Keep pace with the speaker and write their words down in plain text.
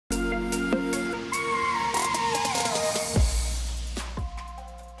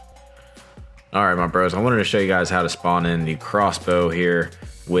All right, my bros, I wanted to show you guys how to spawn in the crossbow here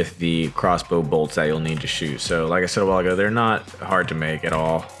with the crossbow bolts that you'll need to shoot. So like I said a while ago, they're not hard to make at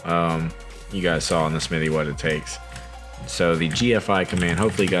all. You guys saw in the smithy what it takes. So the GFI command,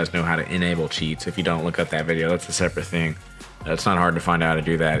 hopefully you guys know how to enable cheats. If you don't, look up that video, that's a separate thing. It's not hard to find out how to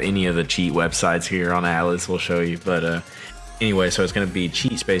do that. Any of the cheat websites here on Atlas will show you. But anyway, so it's going to be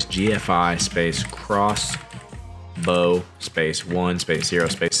cheat space GFI space crossbow space 1 space 0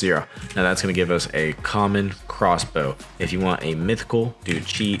 space 0. Now that's going to give us a common crossbow. If you want a mythical, do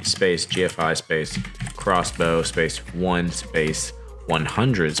cheat space GFI space crossbow space 1 space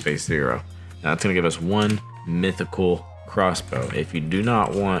 100 space 0. Now that's going to give us one mythical crossbow. If you do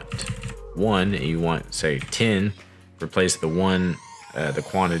not want 1, you want say 10, replace the 1, the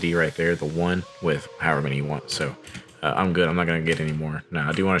quantity right there, the 1 with however many you want. So I'm good. I'm not going to get any more. Now,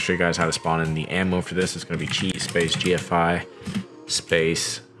 I do want to show you guys how to spawn in the ammo for this. It's going to be cheat space GFI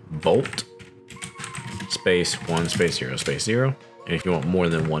space bolt space 1 space 0 space 0. And if you want more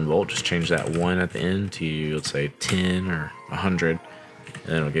than 1 bolt, just change that 1 at the end to, let's say, 10 or 100. And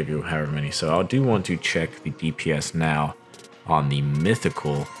then it'll give you however many. So I do want to check the DPS now on the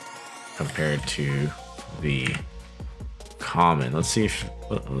mythical compared to the common. Let's see if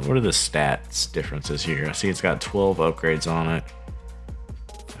what are the stats differences here. I see it's got 12 upgrades on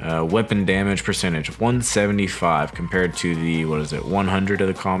it. Weapon damage percentage 175 compared to the, what is it, 100 of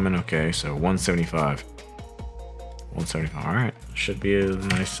the common. Okay, so 175. All right, should be a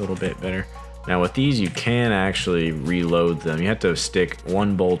nice little bit better. Now with these, you can actually reload them. You have to stick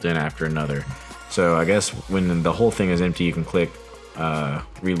 1 bolt in after another. So I guess when the whole thing is empty, you can click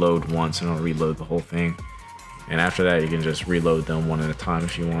reload once and it'll reload the whole thing. And after that, you can just reload them one at a time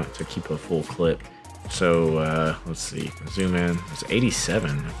if you want to keep a full clip. So let's see, zoom in. It's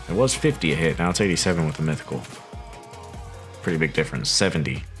 87. It was 50 a hit. Now it's 87 with the mythical. Pretty big difference.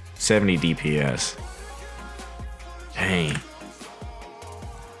 70 DPS. Dang.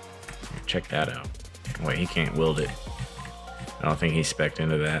 Check that out. Wait, he can't wield it. I don't think he's spec'd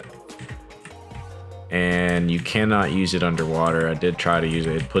into that. And you cannot use it underwater. I did try to use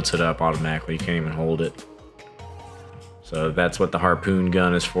it. It puts it up automatically. You can't even hold it. So that's what the harpoon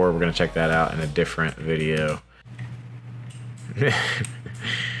gun is for. We're going to check that out in a different video. Get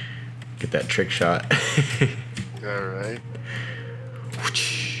that trick shot. All right.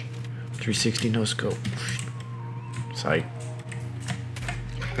 360 no scope. Psych.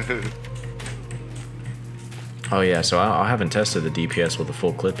 Oh yeah, so I haven't tested the DPS with the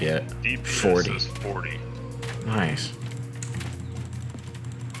full clip yet. DPS 40. is 40. Nice.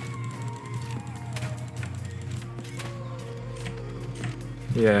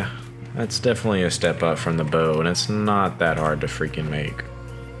 Yeah, that's definitely a step up from the bow, and it's not that hard to freaking make.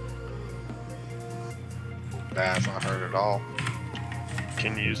 Nah, it's not hard at all.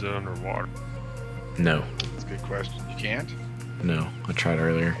 Can you use it underwater? No. That's a good question. You can't? No, I tried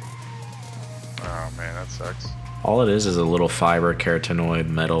earlier. Oh man, that sucks. All it is a little fiber, carotenoid,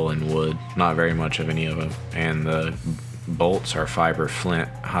 metal, and wood. Not very much of any of them. And the bolts are fiber, flint,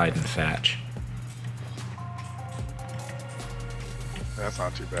 hide, and thatch. That's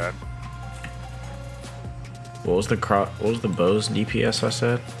not too bad. What was the bow's DPS I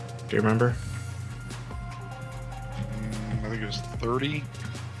said? Do you remember? I think it was 30. Is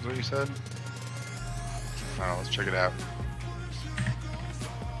what you said? Oh, let's check it out.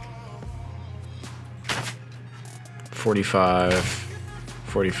 45,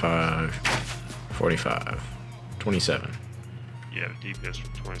 45, 45, 27. Yeah, DPS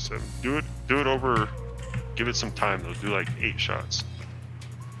for 27. Do it over. Give it some time though. Do like 8 shots.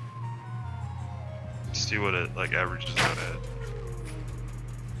 See what it like averages out at.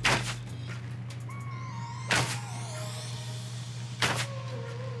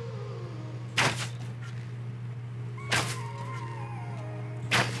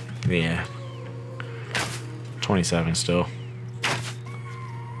 Yeah. 27 still.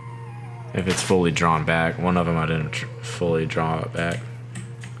 If it's fully drawn back. One of them I didn't fully draw it back.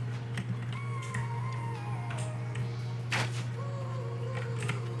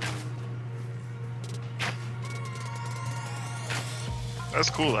 That's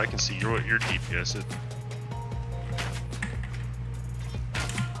cool. I can see what your DPS is.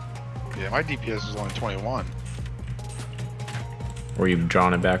 Yeah, my DPS is only 21. Were you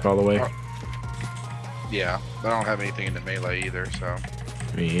drawing it back all the way? Yeah, but I don't have anything in the melee either, so.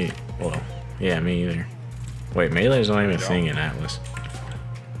 Well, yeah, me either. Wait, melee's not even a thing in Atlas.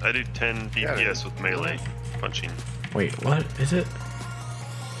 I do 10 DPS with melee punching. Wait, what is it?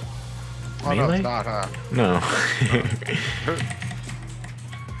 Oh, Melee? no, it's not, huh? No.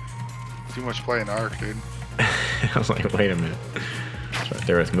 Too much playing Arc, dude. I was like, wait a minute. It's right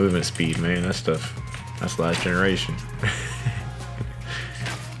there with movement speed, man. That stuff, that's last generation.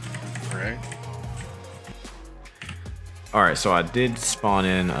 Right. Alright, so I did spawn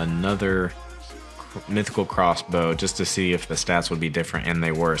in another mythical crossbow just to see if the stats would be different, and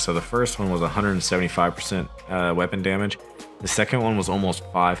they were. So the first one was 175% weapon damage. The second one was almost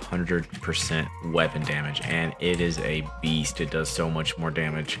 500% weapon damage, and it is a beast. It does so much more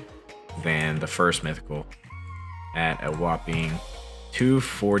damage than the first mythical at a whopping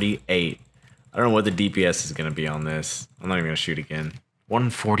 248. I don't know what the DPS is going to be on this. I'm not even going to shoot again.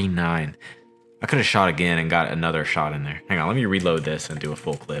 149. I could have shot again and got another shot in there. Hang on, let me reload this and do a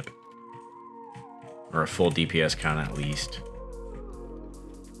full clip. Or a full DPS count at least.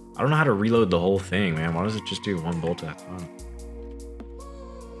 I don't know how to reload the whole thing, man. Why does it just do one bolt at a time?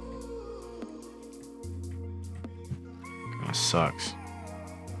 Kinda sucks.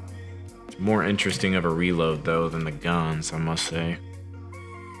 It's more interesting of a reload though than the guns, I must say.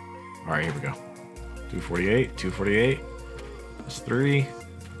 Alright, here we go. 248, 248. That's 3,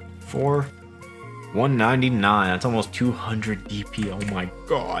 4, 199. That's almost 200 DP. Oh my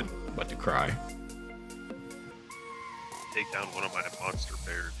god. I'm about to cry. Take down one of my monster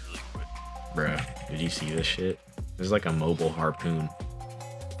bears really quick. Bruh, did you see this shit? This is like a mobile harpoon.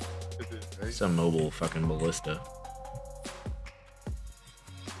 It's a mobile fucking ballista.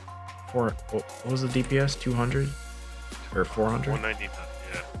 What was the DPS? 200? Or 400? 199,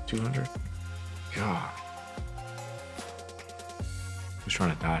 yeah. 200? God. Who's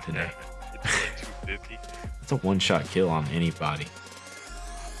trying to die today? Yeah, it's like 250. That's a one-shot kill on anybody.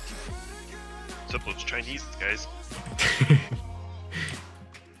 What's up, those Chinese guys?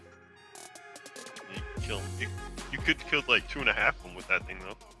 You could kill like 2.5 of them with that thing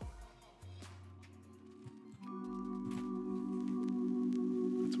though.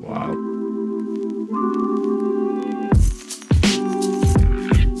 That's wild.